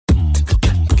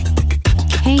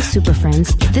Hey, super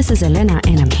friends, this is Elena,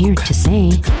 and I'm here to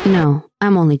say, no,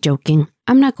 I'm only joking.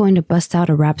 I'm not going to bust out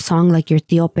a rap song like your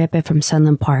Tío Pepe from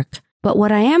Sunland Park. But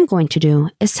what I am going to do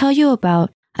is tell you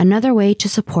about another way to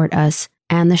support us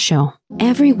and the show.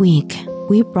 Every week,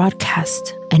 we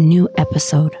broadcast a new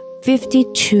episode.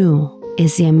 52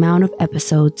 is the amount of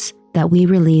episodes that we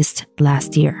released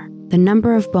last year. The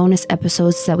number of bonus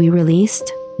episodes that we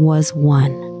released was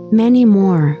 1. Many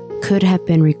more could have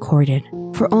been recorded.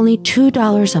 For only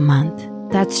 $2 a month,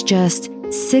 that's just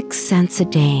 6 cents a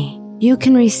day, you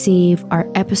can receive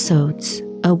our episodes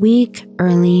a week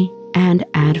early and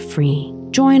ad-free.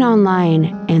 Join online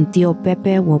and Tío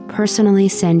Pepe will personally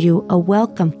send you a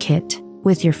welcome kit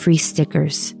with your free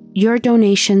stickers. Your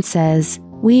donation says,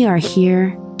 we are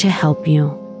here to help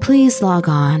you. Please log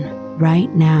on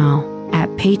right now at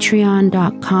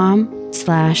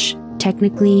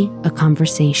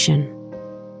patreon.com/technicallyaconversation.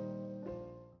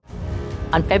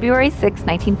 On February 6,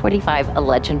 1945, a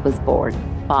legend was born,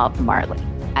 Bob Marley.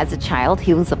 As a child,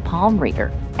 he was a palm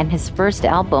reader, and his first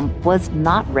album was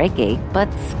not reggae, but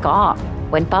ska.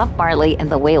 When Bob Marley and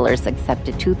the Wailers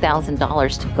accepted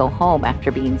 $2,000 to go home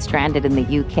after being stranded in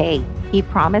the UK, he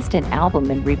promised an album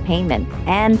in repayment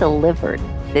and delivered.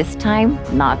 This time,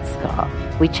 not ska.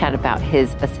 We chat about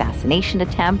his assassination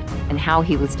attempt and how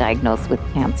he was diagnosed with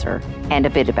cancer, and a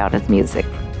bit about his music.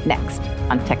 Next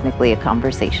on Technically a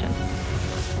Conversation.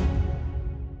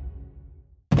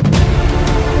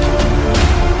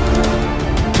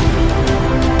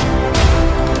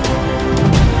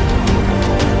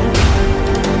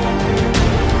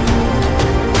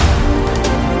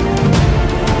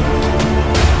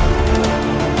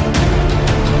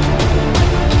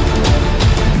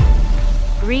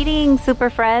 Greetings, super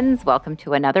friends. Welcome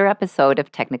to another episode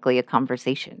of Technically a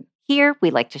Conversation. Here,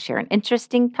 we like to share an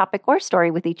interesting topic or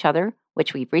story with each other,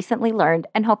 which we've recently learned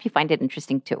and hope you find it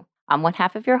interesting too. I'm one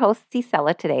half of your host,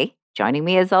 Cisela, today. Joining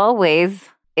me as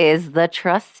always is the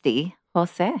trusty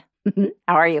Jose.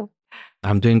 How are you?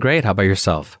 I'm doing great. How about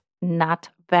yourself?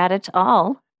 Not bad at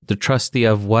all. The trusty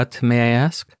of what, may I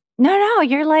ask? No,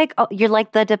 you're like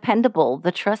the dependable,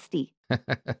 the trusty.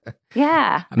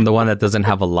 Yeah. I'm the one that doesn't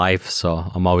have a life,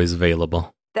 so I'm always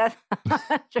available. That's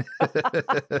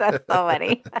so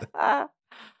funny.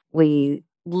 We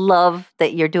love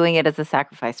that you're doing it as a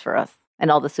sacrifice for us and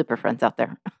all the super friends out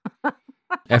there.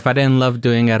 If I didn't love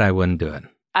doing it, I wouldn't do it.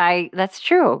 That's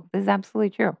true. This is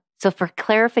absolutely true. So for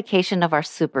clarification of our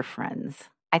super friends,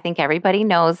 I think everybody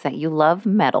knows that you love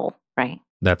metal, right?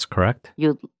 That's correct.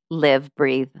 You live,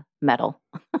 breathe metal.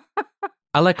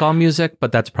 I like all music,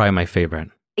 but that's probably my favorite.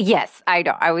 Yes, I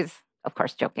know. I was, of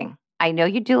course, joking. I know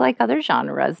you do like other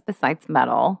genres besides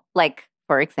metal. Like,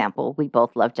 for example, we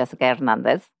both love Jessica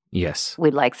Hernandez. Yes.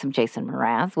 We like some Jason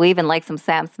Mraz. We even like some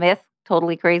Sam Smith.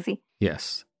 Totally crazy.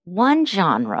 Yes. One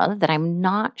genre that I'm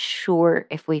not sure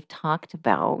if we've talked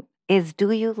about is,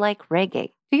 do you like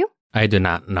reggae? Do you? I do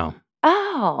not know.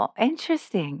 Oh,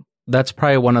 interesting. That's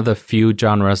probably one of the few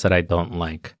genres that I don't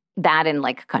like. That and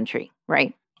like country,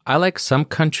 right? I like some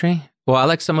country. Well, I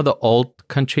like some of the old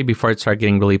country before it started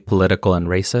getting really political and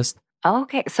racist.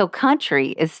 Okay, so country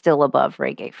is still above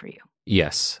reggae for you.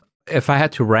 Yes. If I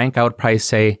had to rank, I would probably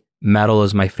say metal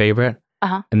is my favorite.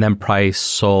 Uh-huh. And then probably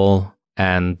soul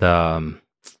and...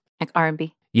 like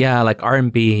R&B? Yeah, like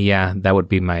R&B. Yeah, that would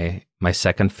be my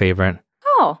second favorite.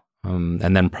 Oh.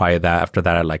 And then probably that, after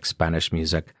that, I like Spanish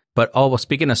music. But well,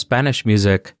 speaking of Spanish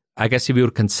music, I guess if you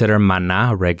would consider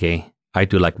Maná reggae, I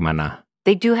do like Maná.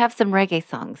 They do have some reggae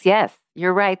songs. Yes,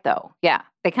 you're right, though. Yeah,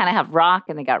 they kind of have rock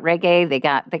and they got reggae. They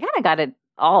kind of got it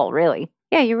all, really.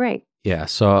 Yeah, you're right. Yeah,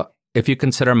 so if you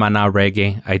consider Maná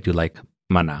reggae, I do like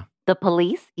Maná. The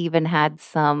Police even had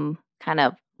some kind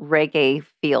of reggae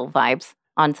feel vibes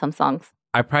on some songs.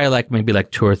 I probably like maybe like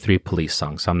 2 or 3 Police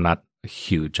songs. I'm not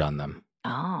huge on them.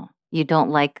 Oh, you don't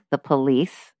like the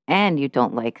Police and you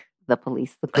don't like the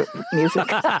Police, the group music.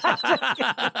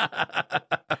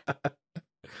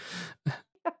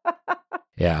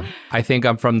 Yeah, I think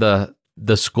I'm from the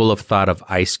school of thought of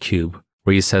Ice Cube,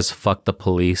 where he says, fuck the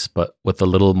police, but with a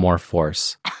little more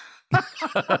force.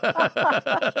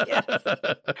 Yes.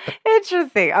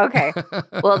 Interesting. Okay.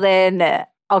 Well, then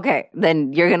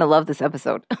you're going to love this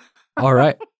episode. All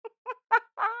right.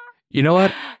 You know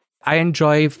what? I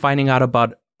enjoy finding out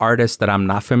about artists that I'm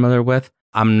not familiar with.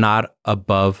 I'm not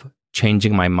above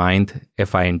changing my mind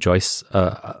if I enjoy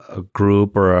a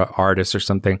group or an artist or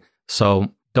something. So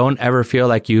don't ever feel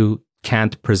like you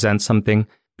can't present something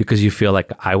because you feel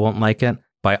like I won't like it.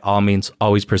 By all means,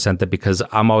 always present it because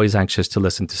I'm always anxious to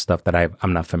listen to stuff that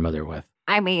I'm not familiar with.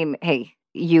 I mean, hey,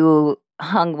 you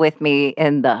hung with me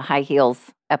in the high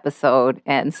heels episode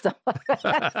and stuff like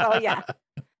that. So yeah,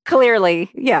 clearly,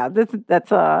 yeah,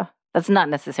 that's not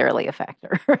necessarily a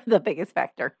factor, the biggest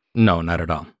factor. No, not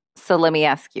at all. So let me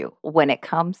ask you, when it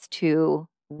comes to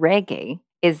reggae,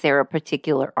 is there a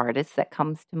particular artist that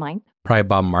comes to mind? Probably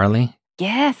Bob Marley.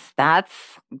 Yes,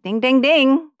 that's ding, ding,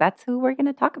 ding. That's who we're going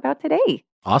to talk about today.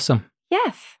 Awesome.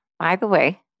 Yes. By the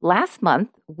way, last month,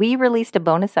 we released a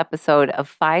bonus episode of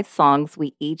 5 songs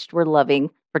we each were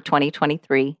loving for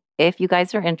 2023. If you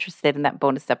guys are interested in that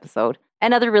bonus episode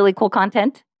and other really cool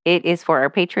content, it is for our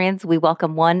Patreons. We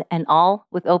welcome one and all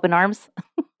with open arms.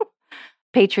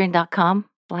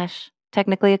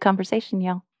 Patreon.com/technically a conversation,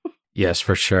 y'all. Yes,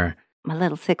 for sure. My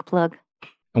little sick plug.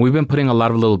 And we've been putting a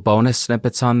lot of little bonus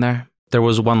snippets on there. There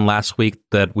was one last week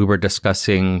that we were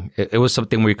discussing. It was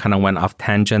something where we kind of went off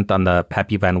tangent on the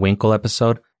Pappy Van Winkle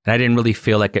episode. And I didn't really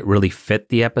feel like it really fit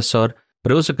the episode,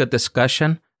 but it was a good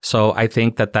discussion. So I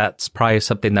think that that's probably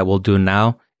something that we'll do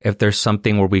now. If there's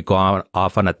something where we go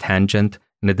off on a tangent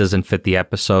and it doesn't fit the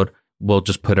episode, we'll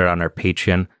just put it on our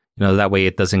Patreon. That way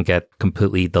it doesn't get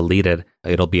completely deleted.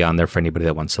 It'll be on there for anybody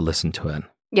that wants to listen to it.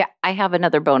 Yeah, I have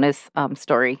another bonus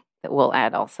story that we'll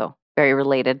add also. Very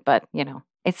related, but,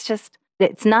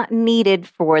 it's not needed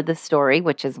for the story,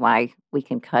 which is why we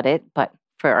can cut it. But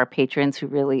for our patrons who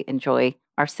really enjoy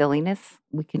our silliness,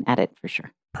 we can add it for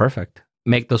sure. Perfect.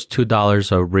 Make those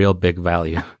 $2 a real big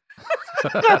value.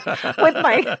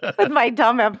 with my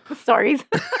dumb stories.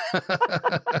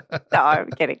 No,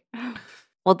 I'm kidding.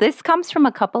 Well, this comes from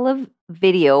a couple of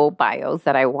video bios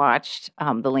that I watched.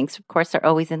 The links, of course, are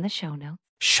always in the show notes.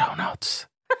 Show notes.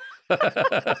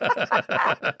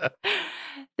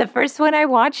 The first one I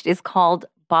watched is called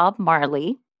Bob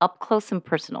Marley, Up Close and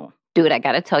Personal. Dude, I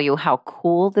got to tell you how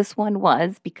cool this one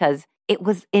was because it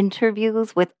was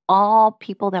interviews with all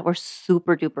people that were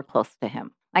super duper close to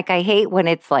him. Like, I hate when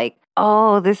it's like,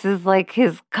 oh, this is like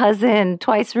his cousin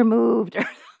twice removed.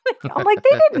 I'm like,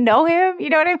 they didn't know him. You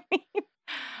know what I mean?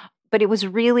 But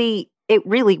it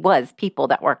really was people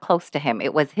that were close to him.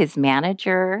 It was his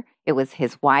manager. It was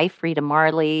his wife, Rita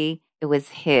Marley. It was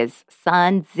his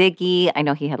son, Ziggy. I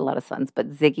know he had a lot of sons, but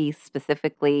Ziggy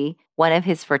specifically. One of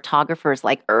his photographers,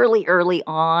 like early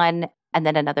on. And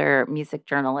then another music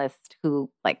journalist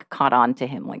who like caught on to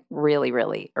him like really,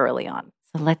 really early on.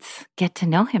 So let's get to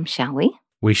know him, shall we?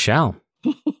 We shall.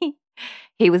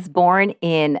 He was born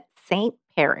in St.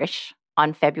 Parish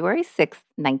on February 6th,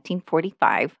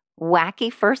 1945.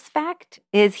 Wacky first fact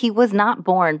is he was not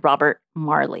born Robert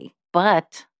Marley,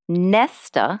 but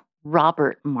Nesta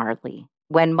Robert Marley.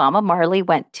 When Mama Marley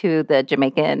went to the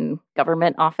Jamaican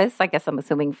government office, I guess I'm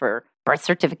assuming for birth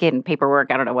certificate and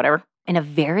paperwork, I don't know, whatever. In a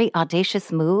very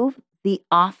audacious move, the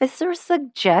officer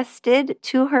suggested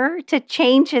to her to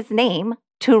change his name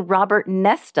to Robert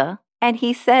Nesta. And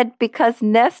he said because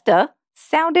Nesta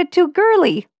sounded too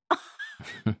girly.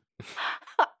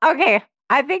 Okay,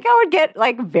 I think I would get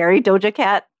like very Doja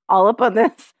Cat all up on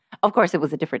this. Of course, it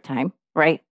was a different time,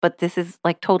 right? But this is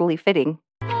like totally fitting.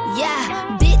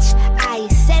 Yeah, bitch, I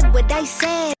said what I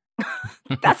said.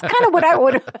 That's kind of what I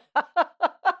would have.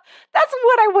 That's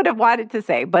what I would have wanted to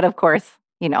say. But of course,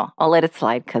 I'll let it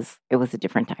slide because it was a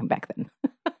different time back then.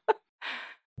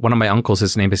 One of my uncles,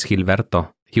 his name is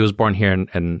Gilberto. He was born here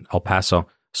in El Paso.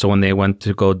 So when they went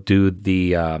to go do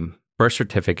the birth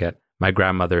certificate, my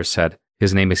grandmother said,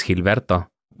 his name is Gilberto.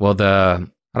 Well, I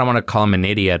don't want to call him an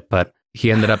idiot, but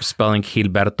he ended up spelling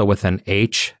Gilberto with an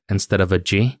H instead of a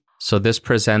G. So this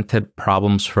presented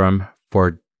problems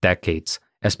for decades,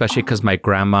 especially because my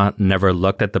grandma never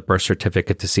looked at the birth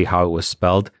certificate to see how it was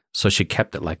spelled. So she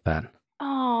kept it like that.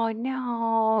 Oh,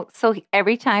 no. So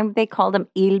every time they called him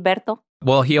Gilberto?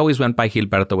 Well, he always went by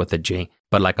Gilberto with a G,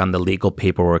 but like on the legal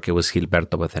paperwork, it was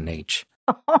Gilberto with an H.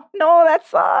 Oh, no, that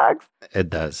sucks. It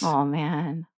does. Oh,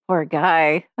 man. Poor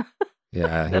guy.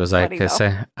 Yeah, he was like,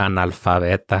 ese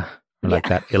analfabeta, or like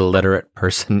that illiterate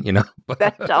person, But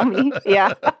that dummy.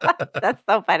 Yeah, that's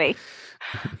so funny.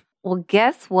 Well,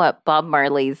 guess what Bob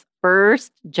Marley's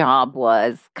first job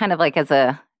was? Kind of like as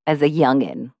a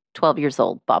youngin', 12 years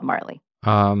old, Bob Marley.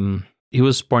 He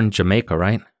was born in Jamaica,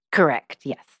 right? Correct,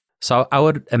 yes. So I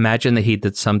would imagine that he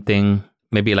did something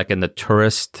maybe like in the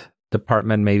tourist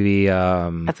department, maybe.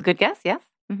 That's a good guess, yes.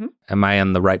 Mm-hmm. Am I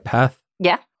on the right path?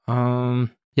 Yeah.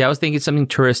 Yeah, I was thinking something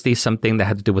touristy, something that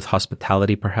had to do with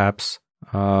hospitality, perhaps.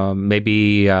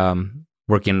 Maybe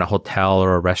working in a hotel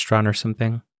or a restaurant or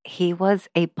something. He was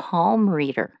a palm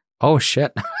reader. Oh,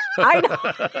 shit. I know.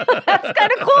 That's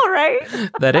kind of cool, right?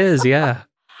 That is, yeah.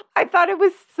 I thought it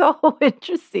was so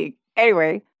interesting.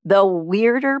 Anyway, the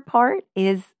weirder part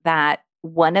is that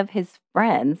one of his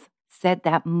friends said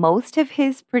that most of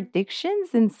his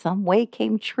predictions in some way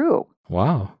came true.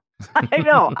 Wow. I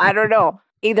know. I don't know.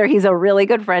 Either he's a really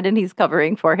good friend and he's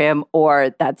covering for him,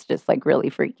 or that's just like really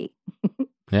freaky.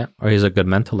 Yeah. Or he's a good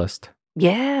mentalist.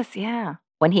 Yes, yeah.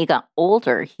 When he got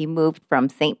older, he moved from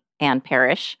St. Anne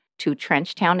Parish to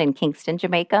Trenchtown in Kingston,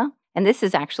 Jamaica. And this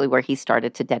is actually where he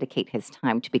started to dedicate his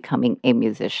time to becoming a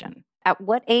musician. At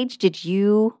what age did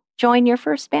you join your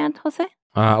first band, Jose?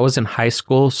 I was in high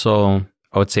school, so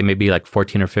I would say maybe like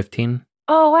 14 or 15.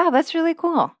 Oh, wow. That's really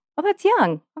cool. Well, that's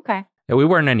young. Okay. Yeah, we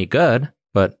weren't any good,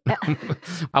 but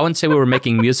I wouldn't say we were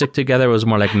making music together. It was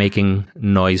more like making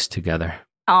noise together.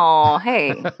 Oh,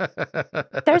 hey.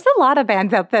 There's a lot of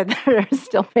bands out there that are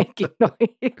still making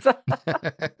noise.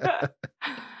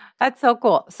 That's so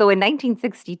cool. So in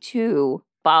 1962,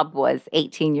 Bob was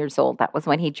 18 years old. That was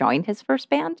when he joined his first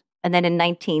band. And then in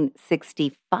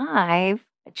 1965,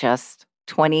 just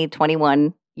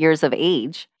 21 years of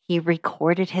age, he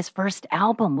recorded his first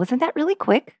album. Wasn't that really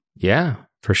quick? Yeah,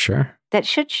 for sure. That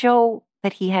should show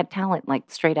that he had talent, like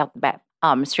straight out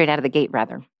of the gate,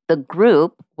 rather. The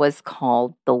group was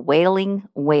called the Wailing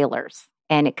Wailers,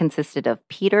 and it consisted of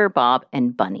Peter, Bob,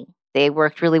 and Bunny. They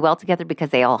worked really well together because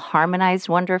they all harmonized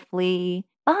wonderfully.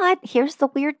 But here's the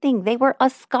weird thing. They were a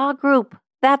ska group.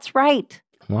 That's right.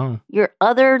 Wow. Your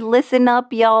other listen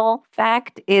up, y'all,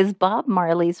 fact is Bob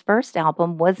Marley's first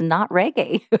album was not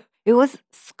reggae. It was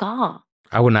ska.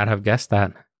 I would not have guessed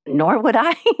that. Nor would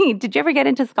I. Did you ever get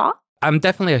into ska? I'm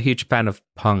definitely a huge fan of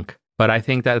punk, but I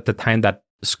think that at the time that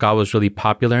ska was really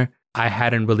popular, I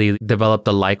hadn't really developed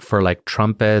a like for like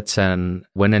trumpets and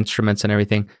wind instruments and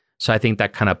everything. So I think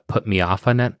that kind of put me off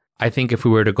on it. I think if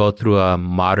we were to go through a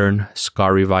modern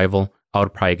ska revival, I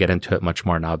would probably get into it much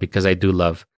more now because I do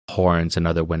love horns and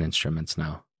other wind instruments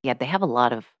now. Yeah, they have a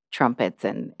lot of trumpets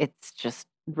and it's just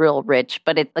real rich.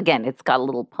 But it's got a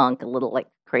little punk, a little like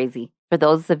crazy. For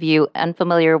those of you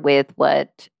unfamiliar with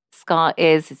what ska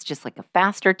is, it's just like a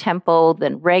faster tempo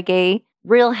than reggae,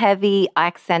 real heavy,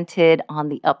 accented on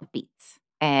the upbeats.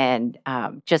 And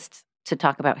just to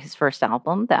talk about his first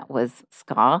album, that was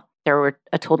ska. There were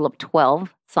a total of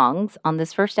 12 songs on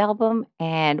this first album,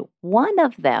 and one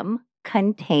of them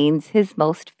contains his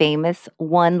most famous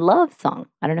One Love song.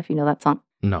 I don't know if you know that song.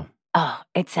 No. Oh,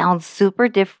 it sounds super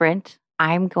different.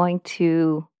 I'm going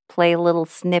to play a little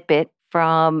snippet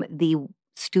from the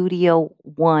Studio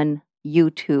One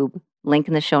YouTube. Link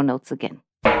in the show notes again.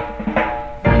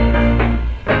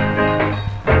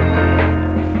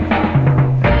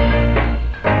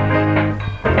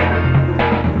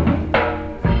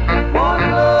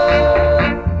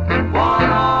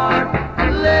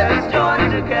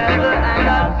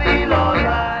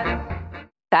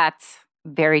 That's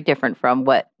very different from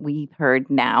what we've heard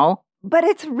now, but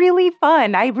it's really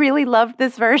fun. I really loved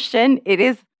this version. It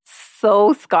is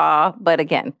so ska, but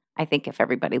again, I think if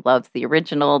everybody loves the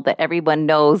original that everyone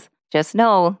knows, just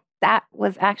know that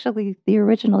was actually the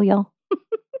original, y'all.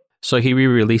 So he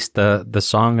re-released the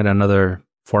song in another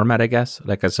format, I guess,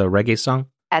 like as a reggae song?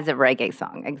 As a reggae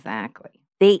song, exactly.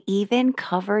 They even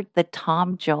covered the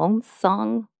Tom Jones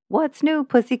song, What's New,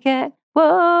 Pussycat?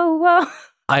 Whoa, whoa.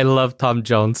 I love Tom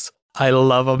Jones. I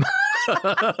love him.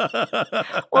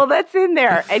 Well, that's in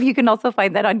there. And you can also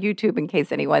find that on YouTube in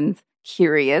case anyone's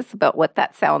curious about what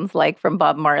that sounds like from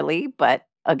Bob Marley. But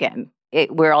again,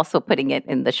 we're also putting it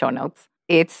in the show notes.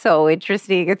 It's so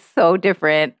interesting. It's so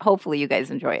different. Hopefully you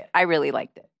guys enjoy it. I really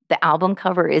liked it. The album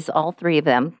cover is all three of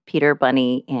them, Peter,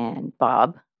 Bunny, and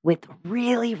Bob, with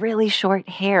really, really short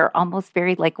hair, almost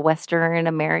very like Western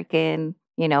American,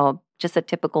 just a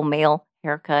typical male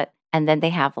haircut. And then they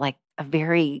have like a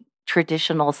very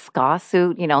traditional ska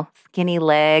suit, skinny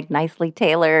leg, nicely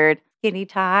tailored, skinny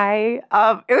tie.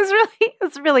 It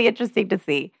was really interesting to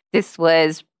see. This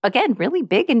was, again, really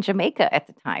big in Jamaica at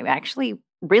the time, actually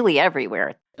really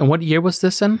everywhere. And what year was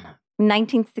this in?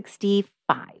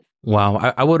 1965. Wow,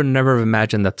 I would have never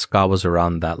imagined that ska was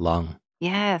around that long.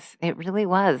 Yes, it really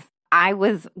was. I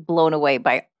was blown away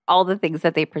by all the things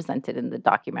that they presented in the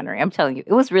documentary. I'm telling you,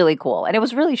 it was really cool. And it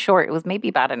was really short. It was maybe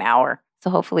about an hour. So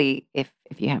hopefully, if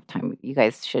you have time, you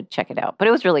guys should check it out. But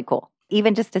it was really cool.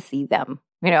 Even just to see them,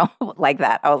 like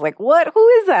that. I was like, what? Who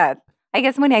is that? I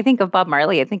guess when I think of Bob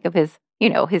Marley, I think of his,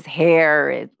 his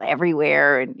hair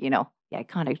everywhere and, the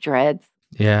iconic dreads.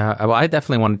 Yeah, well, I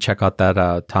definitely want to check out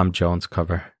that Tom Jones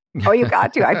cover. Oh, you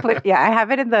got to. I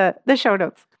have it in the show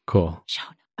notes. Cool.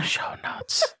 Show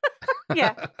notes.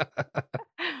 Yeah.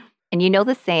 And you know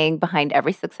the saying, behind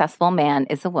every successful man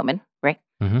is a woman, right?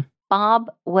 Mm-hmm.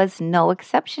 Bob was no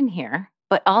exception here.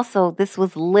 But also, this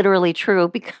was literally true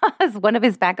because one of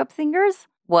his backup singers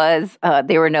was,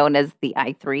 they were known as the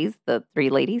I3s, the three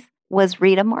ladies, was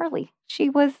Rita Marley. She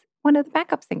was one of the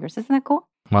backup singers. Isn't that cool?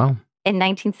 Wow. In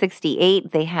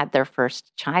 1968, they had their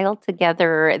first child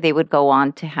together. They would go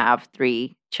on to have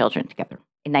 3 children together.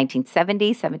 In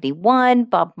 1970, 71,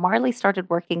 Bob Marley started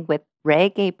working with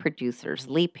reggae producers,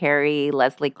 Lee Perry,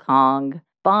 Leslie Kong.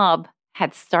 Bob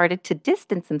had started to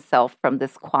distance himself from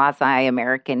this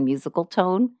quasi-American musical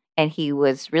tone, and he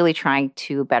was really trying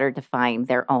to better define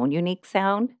their own unique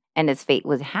sound. And as fate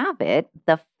would have it,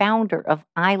 the founder of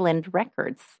Island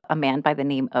Records, a man by the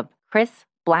name of Chris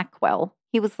Blackwell,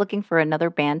 he was looking for another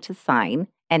band to sign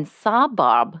and saw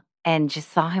Bob and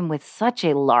just saw him with such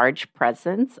a large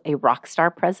presence, a rock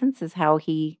star presence is how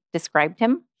he described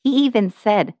him. He even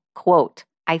said, quote,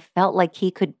 "I felt like he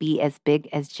could be as big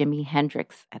as Jimi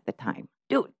Hendrix at the time."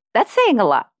 Dude, that's saying a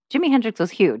lot. Jimi Hendrix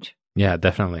was huge. Yeah,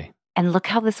 definitely. And look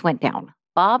how this went down.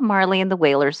 Bob Marley and the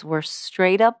Wailers were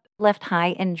straight up left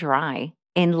high and dry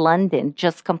in London,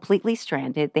 just completely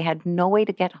stranded. They had no way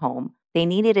to get home. They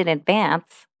needed an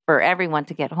advance for everyone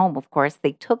to get home, of course.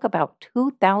 They took about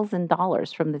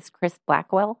 $2,000 from this Chris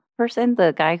Blackwell person,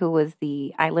 the guy who was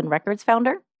the Island Records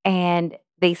founder. And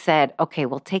they said, okay,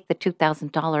 we'll take the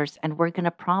 $2,000 and we're going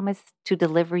to promise to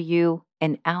deliver you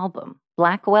an album.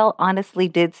 Blackwell honestly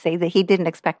did say that he didn't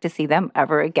expect to see them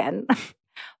ever again.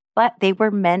 But they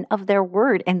were men of their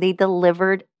word, and they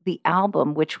delivered the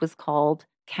album, which was called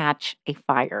Catch a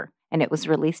Fire, and it was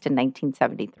released in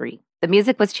 1973. The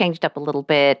music was changed up a little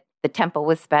bit. The tempo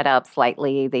was sped up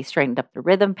slightly. They straightened up the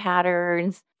rhythm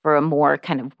patterns for a more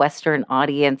kind of Western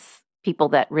audience, people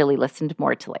that really listened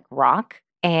more to like rock,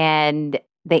 and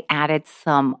they added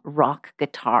some rock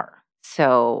guitar.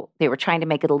 So they were trying to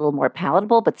make it a little more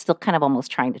palatable, but still kind of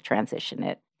almost trying to transition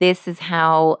it. This is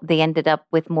how they ended up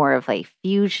with more of a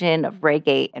fusion of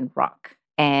reggae and rock.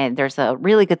 And there's a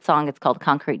really good song. It's called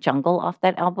Concrete Jungle off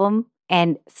that album.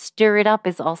 And Stir It Up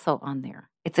is also on there.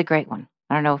 It's a great one.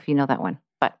 I don't know if you know that one,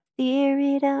 but Stir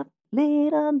It Up,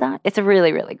 Little Dot. It's a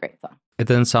really, really great song. It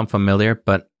doesn't sound familiar,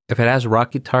 but if it has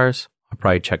rock guitars, I'll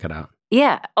probably check it out.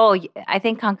 Yeah. Oh, I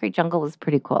think Concrete Jungle is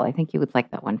pretty cool. I think you would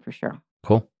like that one for sure.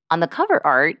 Cool. On the cover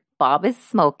art, Bob is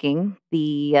smoking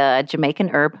the Jamaican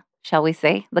herb, shall we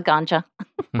say, the ganja.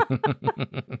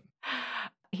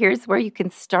 Here's where you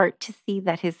can start to see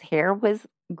that his hair was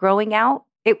growing out.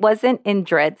 It wasn't in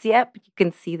dreads yet, but you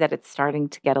can see that it's starting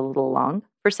to get a little long.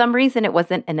 For some reason, it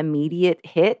wasn't an immediate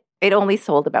hit. It only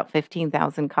sold about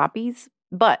 15,000 copies.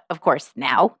 But of course,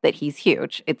 now that he's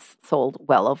huge, it's sold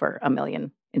well over 1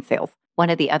 million in sales. One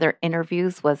of the other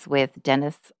interviews was with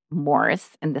Dennis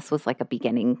Morris, and this was like a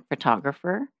beginning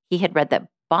photographer. He had read that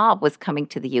Bob was coming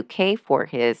to the UK for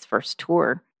his first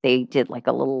tour. They did like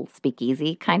a little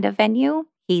speakeasy kind of venue.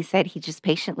 He said he just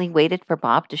patiently waited for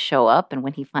Bob to show up. And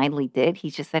when he finally did, he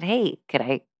just said, "Hey, could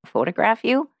I photograph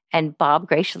you?" And Bob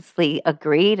graciously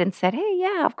agreed and said, "Hey,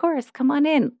 yeah, of course. Come on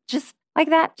in." Just like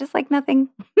that, just like nothing.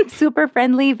 Super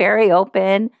friendly, very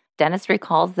open. Dennis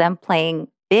recalls them playing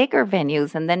bigger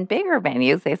venues and then bigger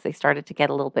venues as they started to get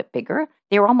a little bit bigger.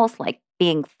 They were almost like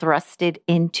being thrusted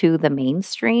into the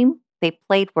mainstream. They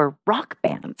played where rock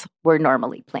bands were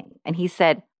normally playing. And he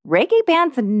said, reggae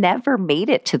bands never made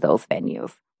it to those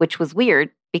venues, which was weird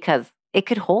because it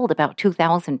could hold about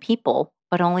 2,000 people,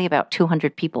 but only about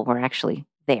 200 people were actually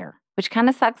there, which kind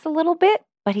of sucks a little bit.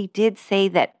 But he did say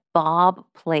that Bob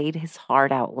played his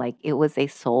heart out like it was a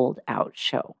sold out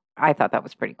show. I thought that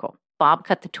was pretty cool. Bob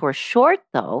cut the tour short,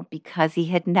 though, because he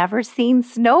had never seen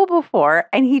snow before,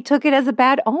 and he took it as a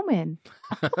bad omen.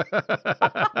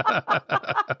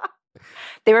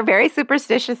 They were very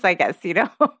superstitious, I guess, you know?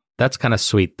 That's kind of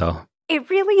sweet, though. It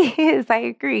really is. I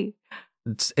agree.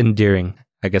 It's endearing,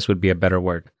 I guess would be a better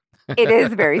word. It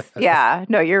is very, yeah.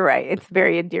 No, you're right. It's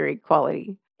very endearing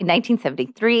quality. In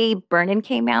 1973, Burnin'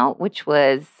 came out, which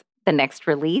was the next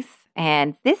release.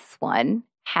 And this one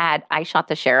had I Shot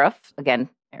the Sheriff. Again,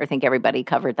 I think everybody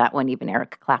covered that one. Even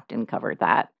Eric Clapton covered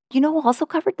that. You know who also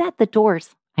covered that? The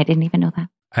Doors. I didn't even know that.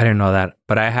 I didn't know that,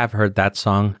 but I have heard that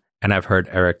song, and I've heard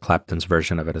Eric Clapton's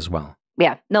version of it as well.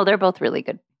 Yeah. No, they're both really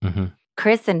good. Mm-hmm.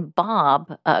 Chris and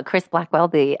Bob, Chris Blackwell,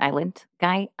 the Island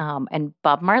guy, and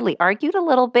Bob Marley argued a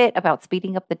little bit about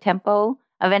speeding up the tempo.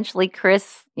 Eventually,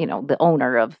 Chris, you know, the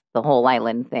owner of the whole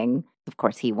island thing, of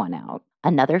course, he won out.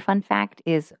 Another fun fact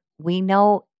is we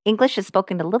know English is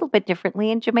spoken a little bit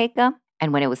differently in Jamaica.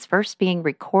 And when it was first being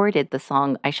recorded, the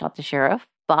song I Shot the Sheriff,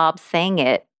 Bob sang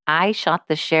it, "I shot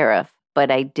the sheriff,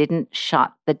 but I didn't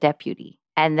shot the deputy."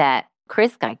 And that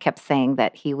Chris guy kept saying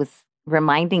that he was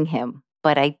reminding him,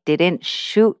 "But I didn't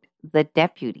shoot the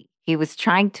deputy." He was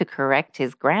trying to correct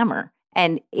his grammar.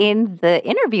 And in the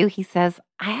interview, he says,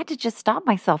 I had to just stop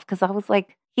myself because I was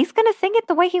like, he's going to sing it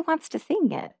the way he wants to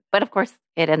sing it. But of course,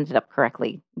 it ended up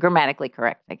grammatically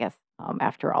correct, I guess.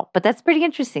 after all. But that's pretty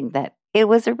interesting that it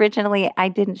was originally, I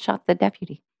didn't shot the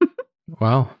deputy.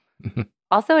 Wow.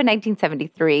 Also in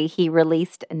 1973, he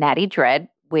released Natty Dread,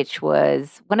 which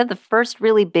was one of the first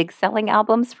really big selling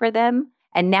albums for them.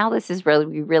 And now this is really,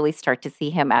 we really start to see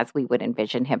him as we would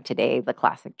envision him today. The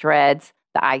classic dreads,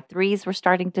 the I3s were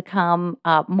starting to come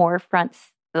more front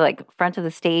of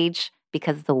the stage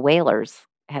because the Wailers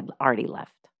had already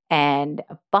left. And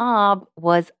Bob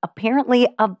was apparently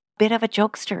a bit of a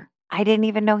jokester. I didn't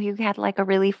even know he had like a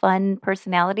really fun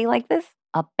personality like this.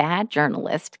 A bad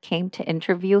journalist came to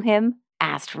interview him,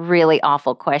 asked really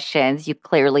awful questions. You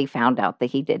clearly found out that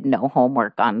he did no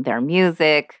homework on their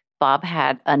music. Bob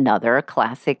had another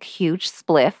classic huge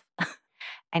spliff,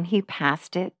 and he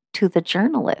passed it to the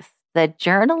journalist. The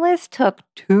journalist took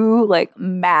 2 like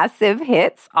massive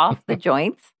hits off the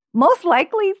joints, most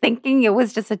likely thinking it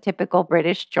was just a typical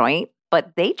British joint,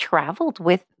 but they traveled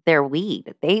with their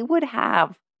weed. They would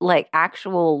have like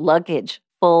actual luggage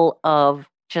full of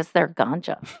just their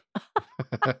ganja.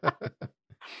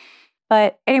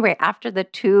 But anyway, after the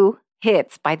 2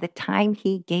 hits, by the time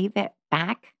he gave it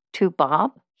back to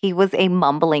Bob, he was a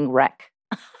mumbling wreck.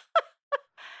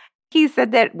 He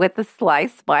said that with a sly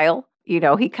smile,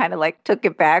 he kind of like took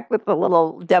it back with a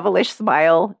little devilish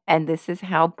smile. And this is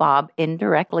how Bob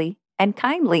indirectly and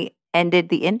kindly ended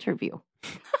the interview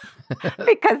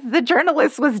because the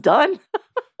journalist was done.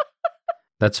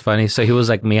 That's funny. So he was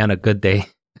like me on a good day.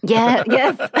 Yeah,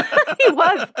 yes. He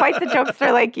was quite the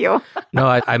jokester like you. No,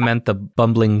 I meant the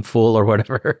bumbling fool or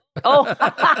whatever. Oh,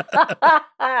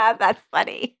 that's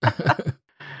funny.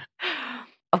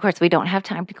 Of course, we don't have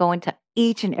time to go into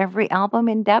each and every album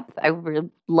in depth. I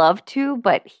would love to,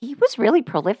 but he was really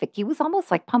prolific. He was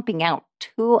almost like pumping out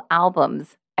 2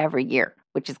 albums every year,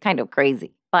 which is kind of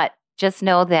crazy. But just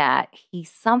know that he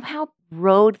somehow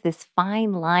rode this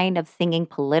fine line of singing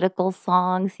political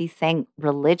songs. He sang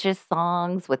religious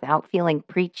songs without feeling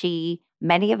preachy.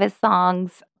 Many of his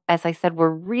songs, as I said,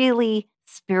 were really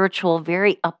spiritual,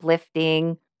 very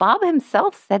uplifting. Bob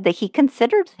himself said that he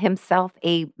considered himself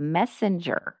a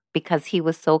messenger because he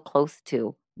was so close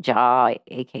to Jah,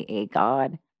 aka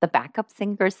God. The backup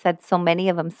singers said so many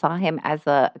of them saw him as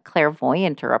a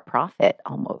clairvoyant or a prophet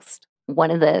almost. One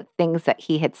of the things that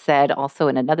he had said also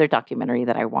in another documentary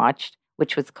that I watched,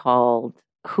 which was called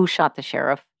Who Shot the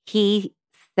Sheriff? He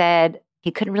said he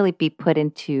couldn't really be put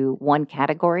into one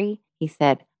category. He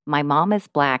said, my mom is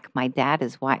black, my dad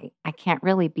is white. I can't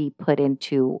really be put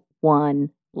into one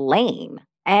lane.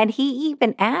 And he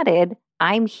even added,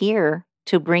 I'm here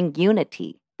to bring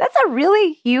unity. That's a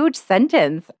really huge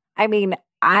sentence. I mean,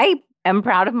 I am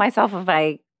proud of myself if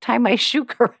I tie my shoe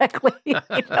correctly. You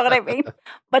know what I mean?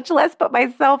 Much less put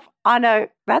myself on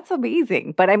that's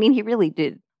amazing. But I mean, he really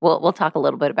did. We'll talk a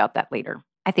little bit about that later.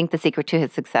 I think the secret to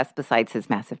his success, besides his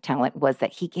massive talent, was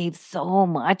that he gave so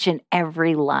much in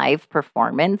every live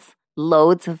performance.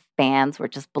 Loads of fans were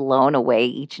just blown away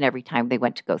each and every time they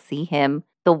went to go see him.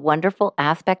 The wonderful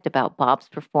aspect about Bob's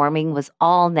performing was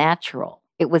all natural.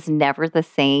 It was never the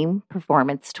same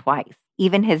performance twice.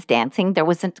 Even his dancing, there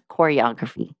wasn't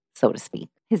choreography, so to speak.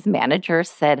 His manager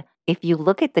said, if you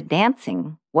look at the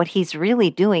dancing, what he's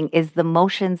really doing is the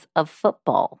motions of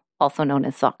football, also known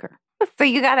as soccer. So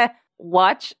you got to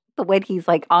watch when he's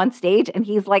like on stage and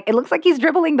he's like, it looks like he's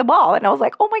dribbling the ball. And I was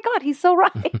like, oh my God, he's so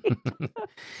right.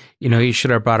 You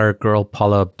should have brought our girl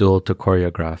Paula Abdul to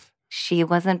choreograph. She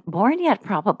wasn't born yet,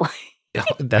 probably.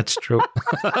 That's true.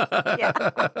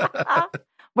 Yeah.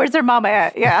 Where's her mama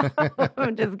at? Yeah.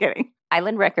 I'm just kidding.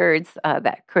 Island Records,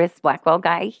 that Chris Blackwell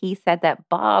guy, he said that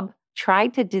Bob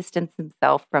tried to distance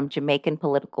himself from Jamaican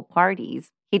political parties.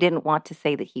 He didn't want to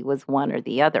say that he was one or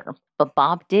the other. But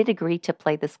Bob did agree to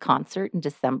play this concert in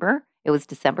December. It was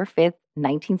December 5th,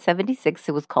 1976.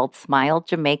 It was called Smile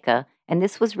Jamaica. And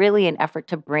this was really an effort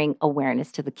to bring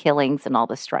awareness to the killings and all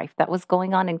the strife that was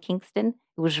going on in Kingston.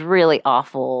 It was really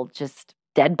awful, just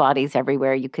dead bodies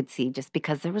everywhere you could see, just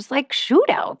because there was like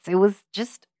shootouts. It was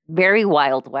just very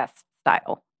Wild West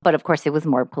style. But of course, it was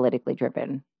more politically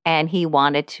driven. And he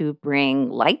wanted to bring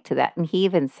light to that. And he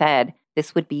even said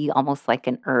this would be almost like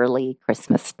an early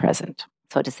Christmas present.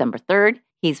 So December 3rd,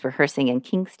 he's rehearsing in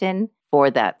Kingston for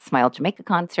that Smile Jamaica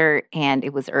concert. And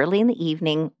it was early in the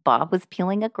evening. Bob was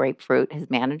peeling a grapefruit. His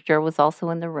manager was also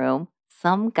in the room.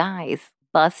 Some guys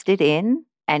busted in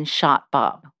and shot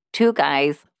Bob. 2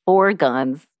 guys, 4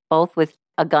 guns, both with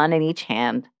a gun in each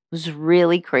hand. It was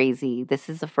really crazy. This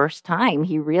is the first time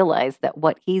he realized that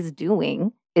what he's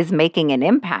doing is making an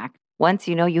impact. Once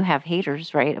you know you have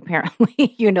haters, right?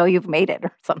 Apparently, you've made it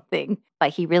or something.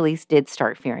 But he really did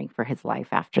start fearing for his life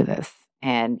after this.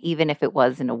 And even if it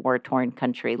was in a war-torn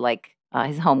country like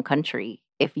his home country,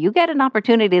 if you get an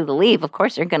opportunity to leave, of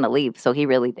course you're going to leave. So he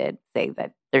really did say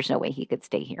that there's no way he could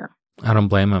stay here. I don't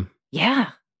blame him.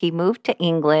 Yeah. He moved to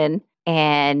England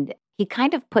and he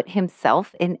kind of put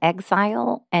himself in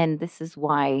exile. And this is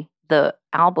why the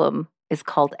album is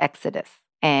called Exodus.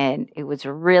 And it was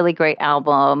a really great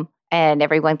album. And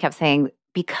everyone kept saying,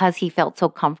 because he felt so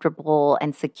comfortable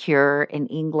and secure in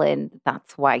England,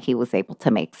 that's why he was able to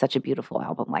make such a beautiful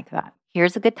album like that.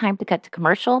 Here's a good time to cut to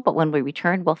commercial, but when we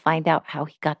return, we'll find out how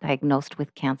he got diagnosed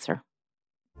with cancer.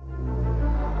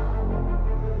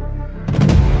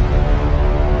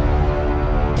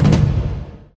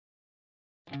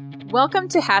 Welcome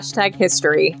to Hashtag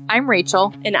History. I'm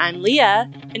Rachel. And I'm Leah.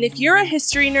 And if you're a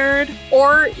history nerd,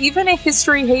 or even a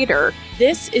history hater,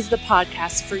 this is the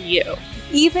podcast for you.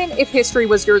 Even if history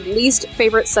was your least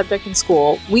favorite subject in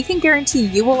school, we can guarantee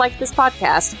you will like this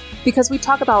podcast because we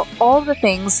talk about all the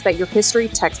things that your history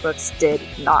textbooks did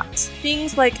not.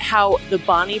 Things like how the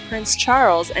Bonnie Prince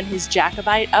Charles and his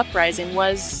Jacobite uprising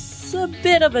was a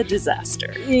bit of a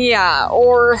disaster. Yeah,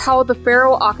 or how the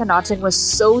pharaoh Akhenaten was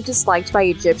so disliked by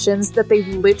Egyptians that they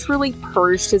literally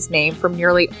purged his name from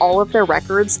nearly all of their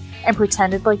records and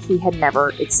pretended like he had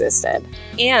never existed.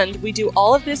 And we do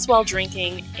all of this while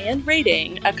drinking and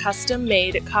rating a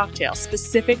custom-made cocktail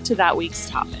specific to that week's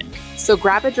topic. So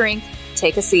grab a drink,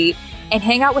 take a seat, and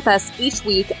hang out with us each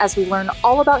week as we learn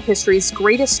all about history's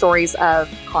greatest stories of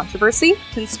controversy,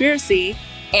 conspiracy,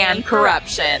 and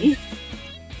corruption.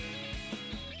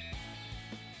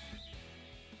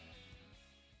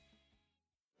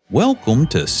 Welcome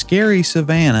to Scary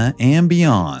Savannah and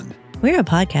Beyond. We're a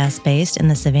podcast based in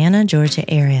the Savannah, Georgia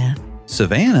area.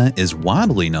 Savannah is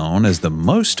widely known as the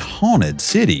most haunted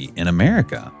city in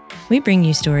America. We bring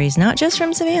you stories not just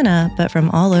from Savannah, but from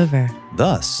all over.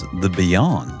 Thus, the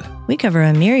Beyond. We cover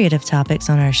a myriad of topics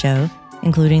on our show,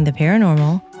 including the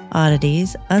paranormal,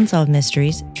 oddities, unsolved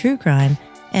mysteries, true crime,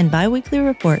 and bi-weekly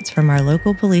reports from our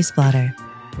local police blotter.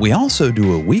 We also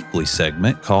do a weekly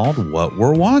segment called What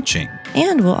We're Watching.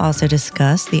 And we'll also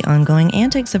discuss the ongoing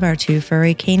antics of our two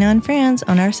furry canine friends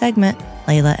on our segment,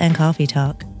 Layla and Coffee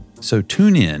Talk. So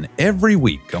tune in every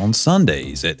week on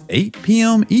Sundays at 8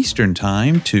 p.m. Eastern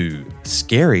Time to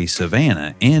Scary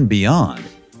Savannah and Beyond,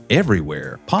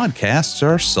 everywhere podcasts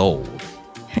are sold.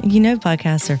 You know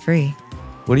podcasts are free.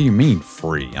 What do you mean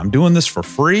free? I'm doing this for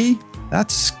free?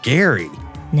 That's scary.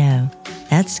 No,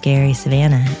 that's Scary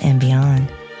Savannah and Beyond.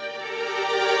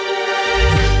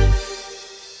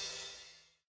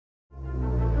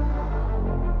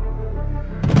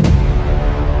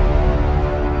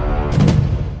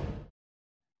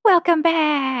 Welcome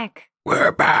back.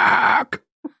 We're back.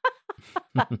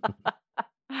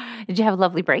 Did you have a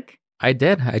lovely break? I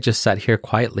did. I just sat here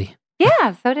quietly.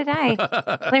 Yeah, so did I.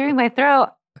 Clearing my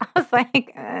throat. I was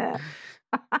like,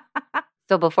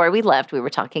 So before we left, we were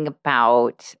talking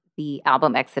about the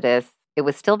album Exodus. It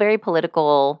was still very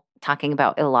political, talking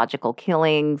about illogical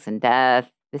killings and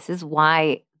death. This is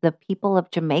why the people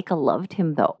of Jamaica loved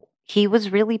him, though. He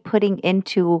was really putting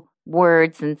into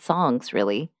words and songs,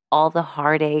 really, all the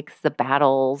heartaches, the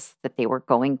battles that they were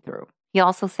going through. He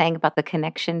also sang about the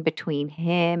connection between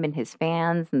him and his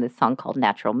fans in this song called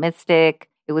Natural Mystic.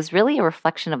 It was really a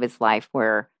reflection of his life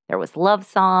where there was love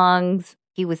songs.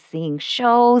 He was seeing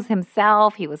shows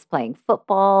himself. He was playing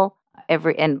football.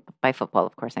 And by football,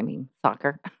 of course, I mean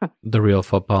soccer. The real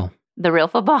football. The real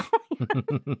football.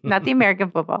 Not the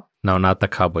American football. No, not the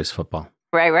Cowboys football.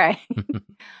 Right.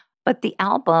 But the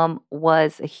album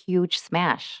was a huge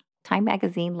smash. Time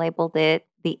magazine labeled it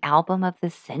the album of the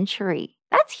century.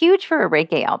 That's huge for a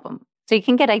reggae album. So you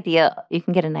can get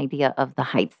an idea of the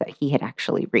heights that he had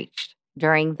actually reached.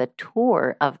 During the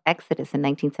tour of Exodus in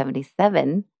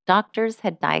 1977, doctors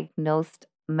had diagnosed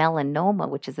melanoma,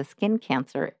 which is a skin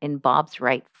cancer, in Bob's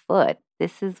right foot.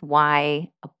 This is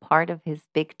why a part of his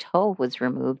big toe was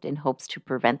removed in hopes to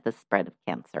prevent the spread of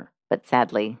cancer. But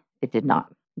sadly, it did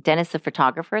not. Dennis, the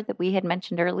photographer that we had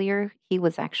mentioned earlier, he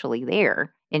was actually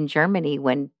there in Germany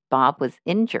when Bob was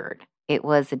injured. It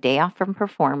was a day off from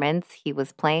performance. He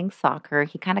was playing soccer.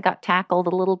 He kind of got tackled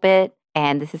a little bit.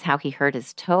 And this is how he hurt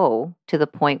his toe to the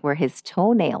point where his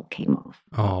toenail came off.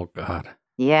 Oh, God.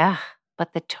 Yeah,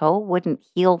 but the toe wouldn't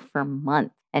heal for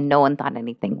months. And no one thought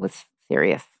anything was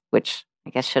serious, which I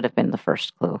guess should have been the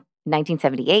first clue. In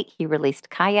 1978, he released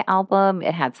Kaya album.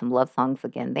 It had some love songs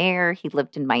again there. He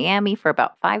lived in Miami for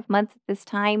about 5 months at this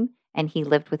time, and he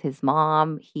lived with his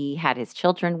mom. He had his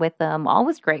children with him. All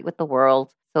was great with the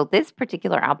world. So this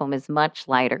particular album is much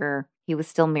lighter. He was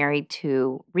still married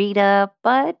to Rita,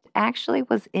 but actually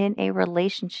was in a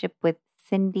relationship with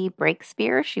Cindy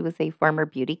Breakspear. She was a former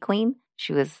beauty queen.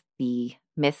 She was the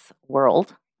Miss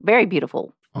World. Very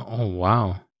beautiful Oh,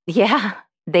 wow. Yeah.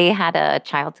 They had a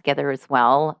child together as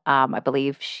well. I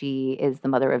believe she is the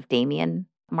mother of Damian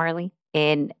Marley.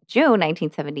 In June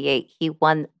 1978, he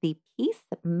won the Peace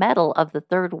Medal of the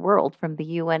Third World from the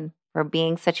UN for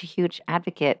being such a huge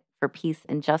advocate for peace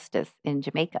and justice in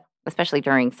Jamaica, especially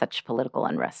during such political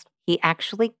unrest. He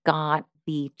actually got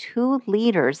the two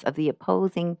leaders of the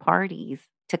opposing parties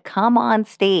to come on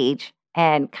stage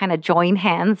and kind of join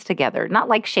hands together, not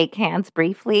like shake hands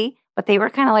briefly, but they were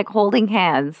kind of like holding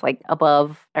hands like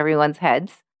above everyone's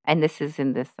heads. And this is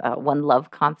in this One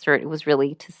Love concert. It was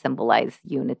really to symbolize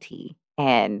unity.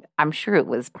 And I'm sure it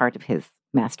was part of his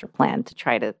master plan to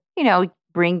try to,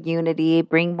 bring unity,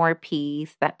 bring more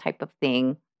peace, that type of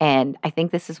thing. And I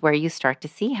think this is where you start to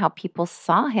see how people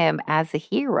saw him as a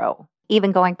hero.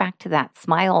 Even going back to that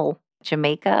Smile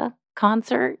Jamaica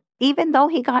concert, even though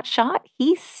he got shot,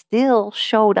 he still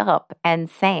showed up and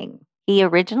sang. He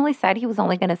originally said he was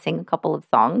only going to sing a couple of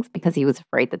songs because he was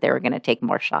afraid that they were going to take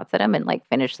more shots at him and like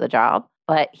finish the job.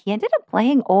 But he ended up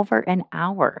playing over an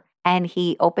hour, and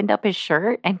he opened up his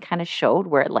shirt and kind of showed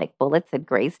where like bullets had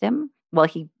grazed him. Well,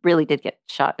 he really did get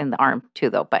shot in the arm too,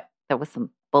 though, but there was some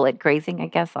bullet grazing, I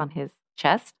guess, on his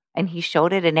chest. And he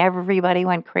showed it and everybody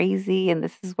went crazy. And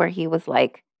this is where he was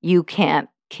like, "You can't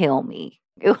kill me."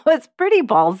 It was pretty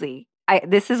ballsy.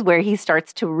 This is where he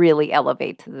starts to really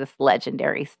elevate to this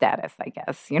legendary status, I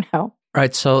guess,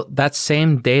 Right. So that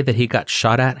same day that he got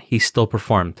shot at, he still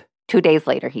performed. 2 days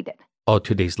later, he did. Oh,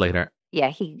 2 days later. Yeah,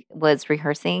 he was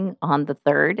rehearsing on the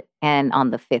 3rd, and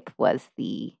on the 5th was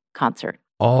the concert.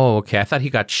 Oh, okay. I thought he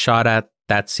got shot at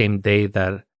that same day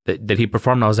that he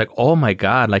performed. I was like, oh my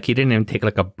God, like he didn't even take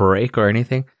like a break or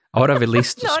anything. I would have at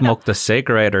least smoked a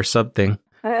cigarette or something.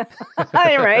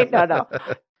 Right? No.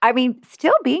 I mean,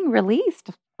 still being released,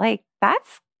 like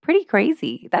that's pretty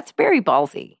crazy. That's very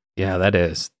ballsy. Yeah, that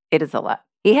is. It is a lot.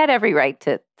 He had every right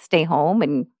to stay home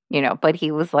and, but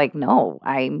he was like, no,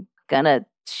 I'm going to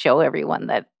show everyone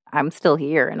that I'm still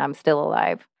here and I'm still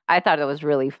alive. I thought it was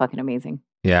really fucking amazing.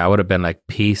 Yeah, I would have been like,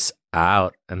 peace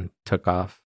out, and took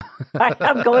off.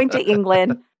 I'm going to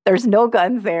England. There's no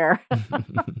guns there.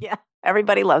 Yeah,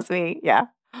 everybody loves me. Yeah.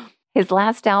 His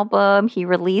last album he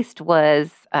released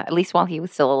was, at least while he was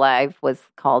still alive, was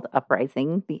called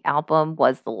Uprising. The album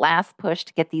was the last push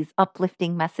to get these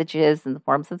uplifting messages in the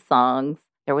forms of songs.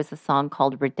 There was a song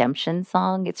called Redemption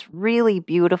Song. It's really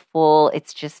beautiful.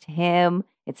 It's just him.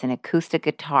 It's an acoustic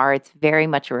guitar. It's very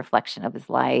much a reflection of his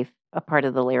life. A part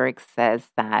of the lyrics says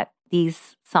that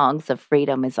these songs of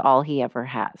freedom is all he ever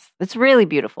has. It's really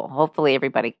beautiful. Hopefully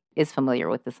everybody is familiar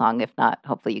with the song. If not,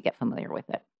 hopefully you get familiar with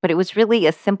it. But it was really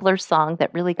a simpler song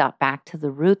that really got back to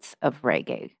the roots of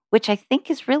reggae, which I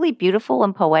think is really beautiful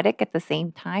and poetic at the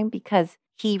same time, because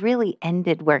he really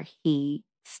ended where he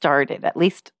started, at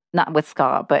least not with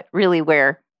ska, but really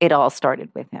where it all started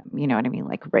with him. You know what I mean?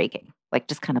 Like reggae, like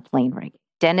just kind of plain reggae.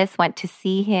 Dennis went to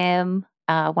see him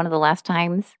one of the last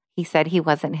times. He said he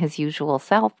wasn't his usual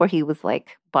self, where he was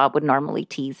like, Bob would normally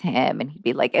tease him and he'd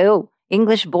be like, "Oh,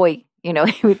 English boy." He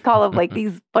would call him like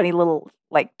these funny little,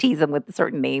 like tease him with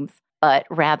certain names. But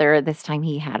rather this time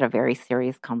he had a very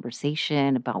serious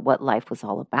conversation about what life was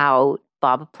all about.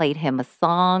 Bob played him a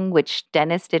song, which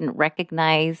Dennis didn't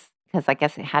recognize because I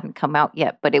guess it hadn't come out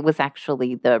yet, but it was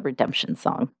actually the Redemption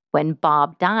Song. When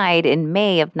Bob died in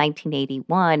May of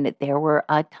 1981, there were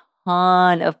a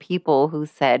ton of people who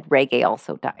said reggae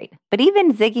also died. But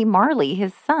even Ziggy Marley,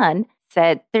 his son,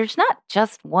 said there's not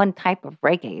just one type of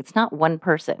reggae. It's not one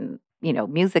person.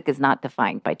 Music is not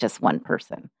defined by just one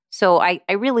person. So I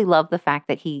really love the fact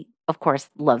that he, of course,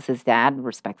 loves his dad and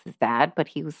respects his dad. But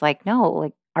he was like, no,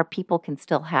 like our people can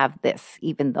still have this,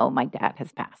 even though my dad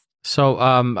has passed. So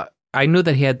I knew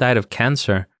that he had died of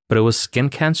cancer, but it was skin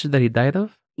cancer that he died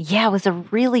of? Yeah, it was a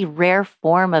really rare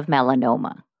form of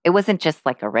melanoma. It wasn't just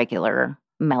like a regular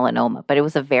melanoma, but it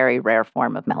was a very rare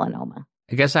form of melanoma.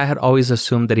 I guess I had always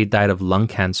assumed that he died of lung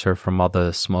cancer from all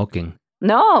the smoking.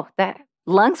 No, that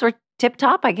lungs were tip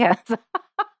top, I guess.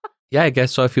 Yeah, I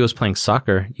guess so. If he was playing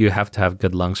soccer, you have to have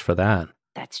good lungs for that.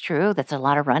 That's true. That's a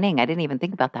lot of running. I didn't even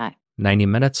think about that. 90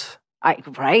 minutes?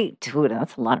 Right. Dude,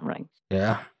 that's a lot of running.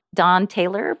 Yeah. Don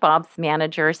Taylor, Bob's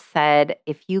manager, said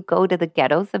if you go to the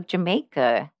ghettos of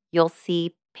Jamaica, you'll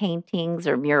see paintings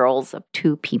or murals of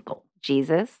two people,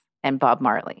 Jesus and Bob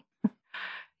Marley.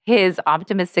 His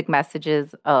optimistic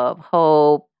messages of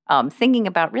hope, singing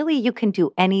about really you can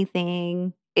do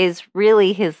anything, is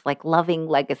really his like loving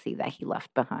legacy that he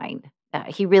left behind.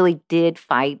 He really did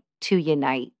fight to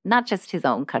unite not just his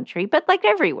own country, but like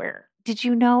everywhere. Did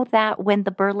you know that when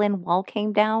the Berlin Wall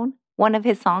came down, one of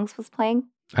his songs was playing?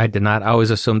 I did not. I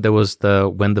always assumed there was the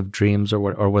Wind of Dreams,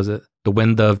 or was it the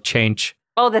Wind of Change?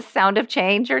 Oh, the sound of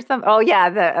change or something. Oh, yeah,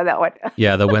 that one.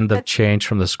 Yeah, the wind of change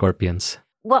from the Scorpions.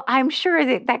 Well, I'm sure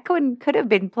that could have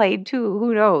been played too.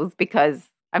 Who knows? Because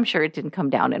I'm sure it didn't come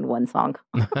down in one song.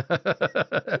 So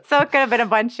it could have been a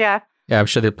bunch, yeah. Yeah, I'm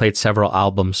sure they played several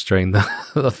albums during the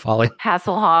falling.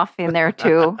 Hasselhoff in there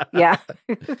too. Yeah,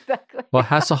 exactly. Well,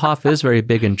 Hasselhoff is very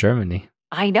big in Germany.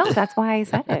 I know. That's why I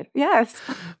said it. Yes.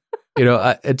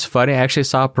 It's funny. I actually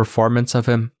saw a performance of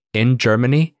him in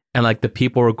Germany, and like the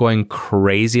people were going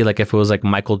crazy, like if it was like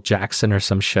Michael Jackson or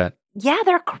some shit. Yeah,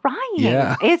 they're crying.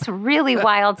 Yeah. It's really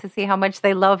wild to see how much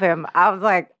they love him. I was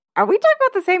like, are we talking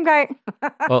about the same guy?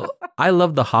 Well, I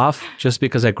love the Hoff just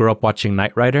because I grew up watching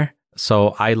Knight Rider.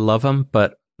 So I love him,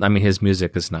 but I mean, his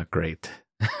music is not great.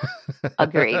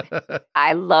 Agreed.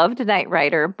 I loved Knight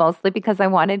Rider mostly because I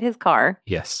wanted his car.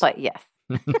 Yes. But yes.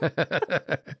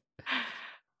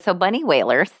 So Bunny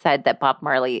Wailer said that Bob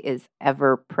Marley is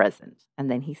ever present. And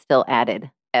then he still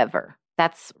added ever.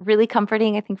 That's really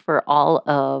comforting, I think, for all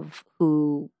of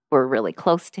who were really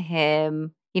close to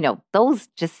him. Those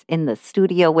just in the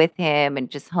studio with him and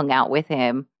just hung out with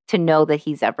him, to know that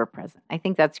he's ever present. I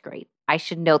think that's great. I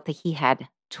should note that he had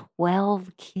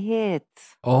 12 kids.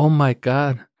 Oh my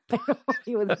God.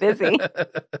 He was busy.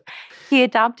 He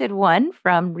adopted one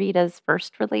from Rita's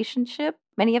first relationship.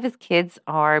 Many of his kids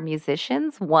are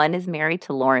musicians. One is married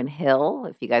to Lauryn Hill.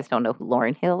 If you guys don't know who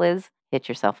Lauryn Hill is, hit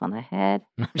yourself on the head.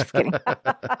 I'm just kidding.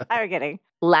 I'm kidding.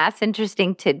 Last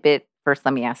interesting tidbit. First,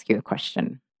 let me ask you a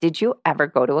question. Did you ever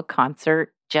go to a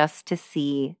concert just to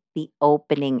see the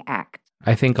opening act?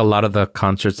 I think a lot of the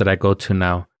concerts that I go to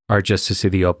now are just to see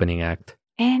the opening act.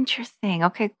 Interesting.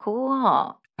 Okay,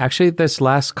 cool. Actually, this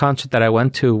last concert that I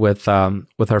went to with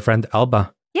our friend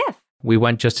Elba. Yes. We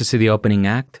went just to see the opening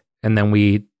act, and then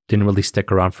we didn't really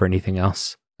stick around for anything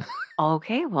else.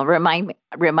 Okay, well, remind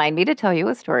me to tell you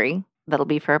a story. That'll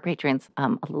be for our patrons a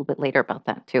little bit later about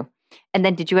that too. And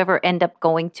then did you ever end up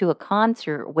going to a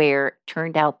concert where it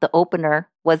turned out the opener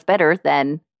was better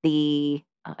than the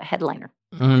headliner?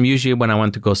 Usually when I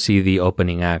went to go see the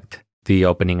opening act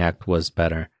was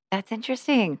better. That's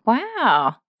interesting.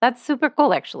 Wow. That's super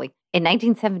cool, actually. In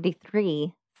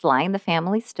 1973, Sly and the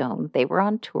Family Stone, they were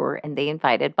on tour and they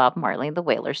invited Bob Marley and the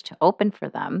Wailers to open for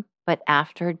them. But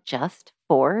after just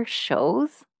 4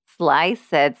 shows, Sly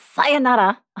said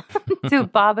sayonara to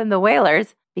Bob and the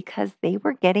Wailers because they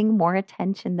were getting more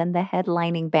attention than the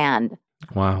headlining band.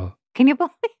 Wow. Can you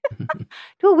believe it?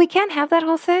 Dude, we can't have that,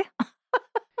 Jose.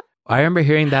 I remember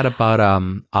hearing that about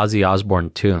Ozzy Osbourne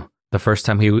too. The first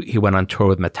time he went on tour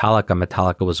with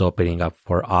Metallica was opening up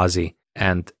for Ozzy.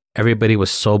 And everybody was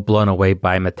so blown away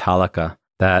by Metallica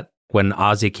that when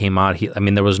Ozzy came out,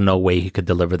 there was no way he could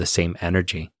deliver the same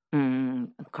energy.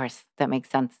 Of course, that makes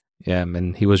sense. Yeah,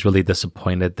 and he was really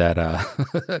disappointed that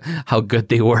how good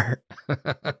they were.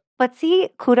 But see,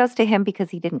 kudos to him because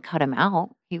he didn't cut him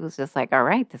out. He was just like, all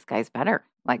right, this guy's better.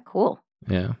 Like, cool.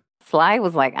 Yeah. Sly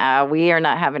was like, we are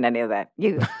not having any of that.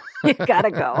 You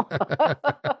gotta go.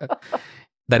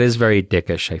 That is very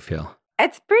dickish, I feel.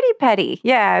 It's pretty petty.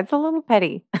 Yeah, it's a little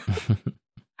petty.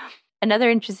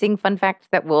 Another interesting fun fact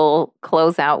that we'll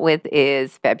close out with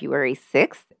is February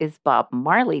 6th is Bob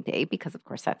Marley Day because, of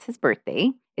course, that's his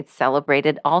birthday. It's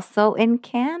celebrated also in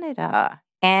Canada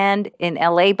and in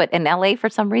LA, but in LA, for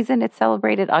some reason, it's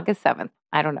celebrated August 7th.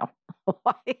 I don't know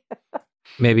why.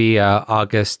 Maybe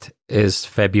August is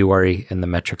February in the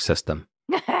metric system.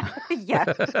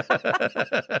 Yeah.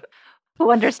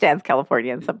 Who understands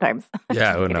Californians sometimes?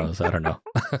 Yeah, who knows? I don't know.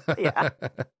 Yeah.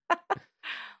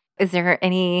 Is there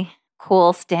any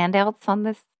cool standouts on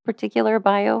this particular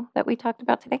bio that we talked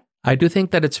about today? I do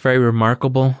think that it's very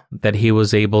remarkable that he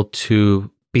was able to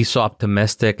be so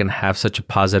optimistic and have such a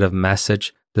positive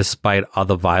message despite all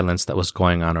the violence that was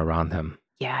going on around him.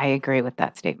 Yeah, I agree with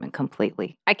that statement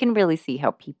completely. I can really see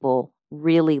how people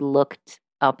really looked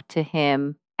up to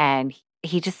him, and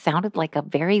he just sounded like a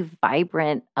very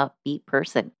vibrant, upbeat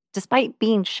person, despite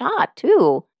being shot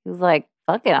too. He was like,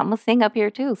 fuck it, I'm going to sing up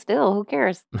here too. Still, who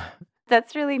cares?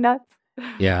 That's really nuts.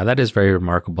 Yeah, that is very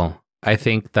remarkable. I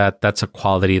think that that's a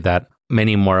quality that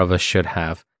many more of us should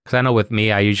have. Because I know with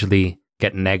me, I usually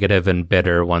get negative and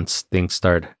bitter once things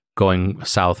start going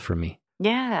south for me.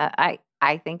 Yeah,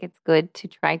 I think it's good to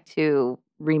try to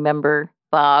remember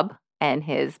Bob and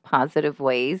his positive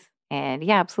ways. And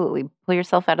yeah, absolutely. Pull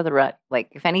yourself out of the rut. Like,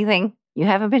 if anything, you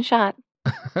haven't been shot.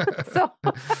 So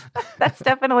that's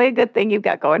definitely a good thing you've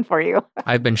got going for you.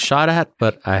 I've been shot at,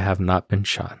 but I have not been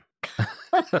shot.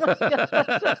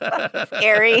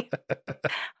 Scary.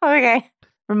 Okay.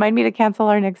 Remind me to cancel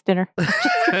our next dinner.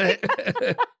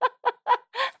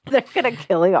 They're going to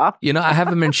kill you off. I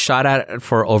haven't been shot at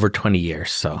for over 20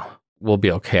 years, so we'll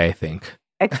be okay, I think.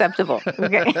 acceptable.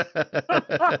 Okay.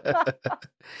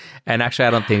 And actually,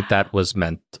 I don't think that was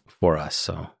meant for us.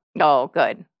 So. Oh,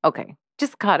 good. Okay.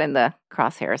 Just caught in the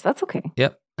crosshairs. That's okay.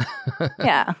 Yep.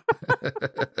 Yeah.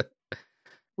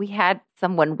 We had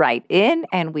someone write in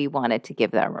and we wanted to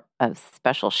give them a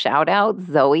special shout out.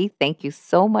 Zoe, thank you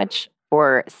so much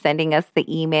for sending us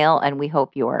the email, and we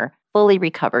hope you're fully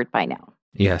recovered by now.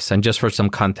 Yes. And just for some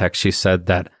context, she said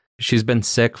that she's been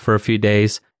sick for a few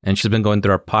days and she's been going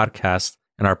through our podcast,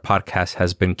 and our podcast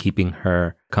has been keeping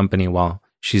her company while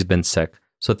she's been sick.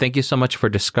 So thank you so much for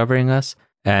discovering us,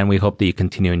 and we hope that you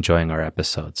continue enjoying our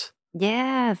episodes.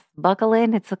 Yes. Buckle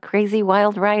in. It's a crazy,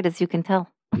 wild ride, as you can tell.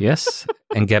 Yes.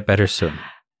 And get better soon.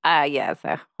 Yes.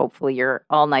 Hopefully you're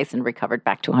all nice and recovered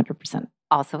back to 100%.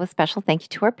 Also, a special thank you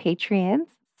to our Patreons,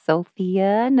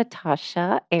 Sophia,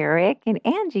 Natasha, Eric, and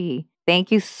Angie.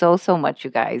 Thank you so, so much,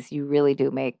 you guys. You really do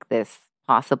make this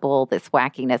possible, this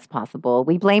wackiness possible.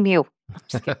 We blame you.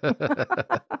 Just kidding.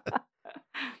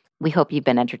 We hope you've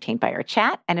been entertained by our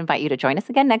chat and invite you to join us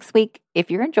again next week.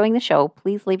 If you're enjoying the show,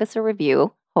 please leave us a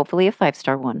review, hopefully a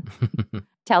 5-star one.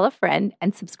 Tell a friend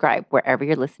and subscribe wherever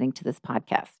you're listening to this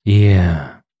podcast.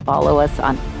 Yeah. Follow us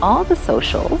on all the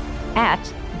socials at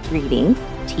Greetings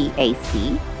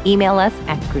TAC. Email us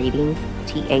at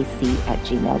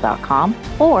greetingstac@gmail.com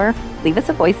or leave us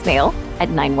a voicemail at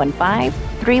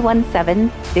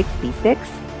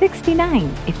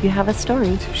 915-317-6669 if you have a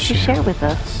story to share with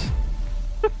us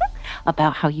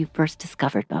about how you first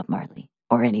discovered Bob Marley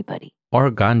or anybody.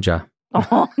 Or ganja.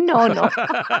 Oh, no.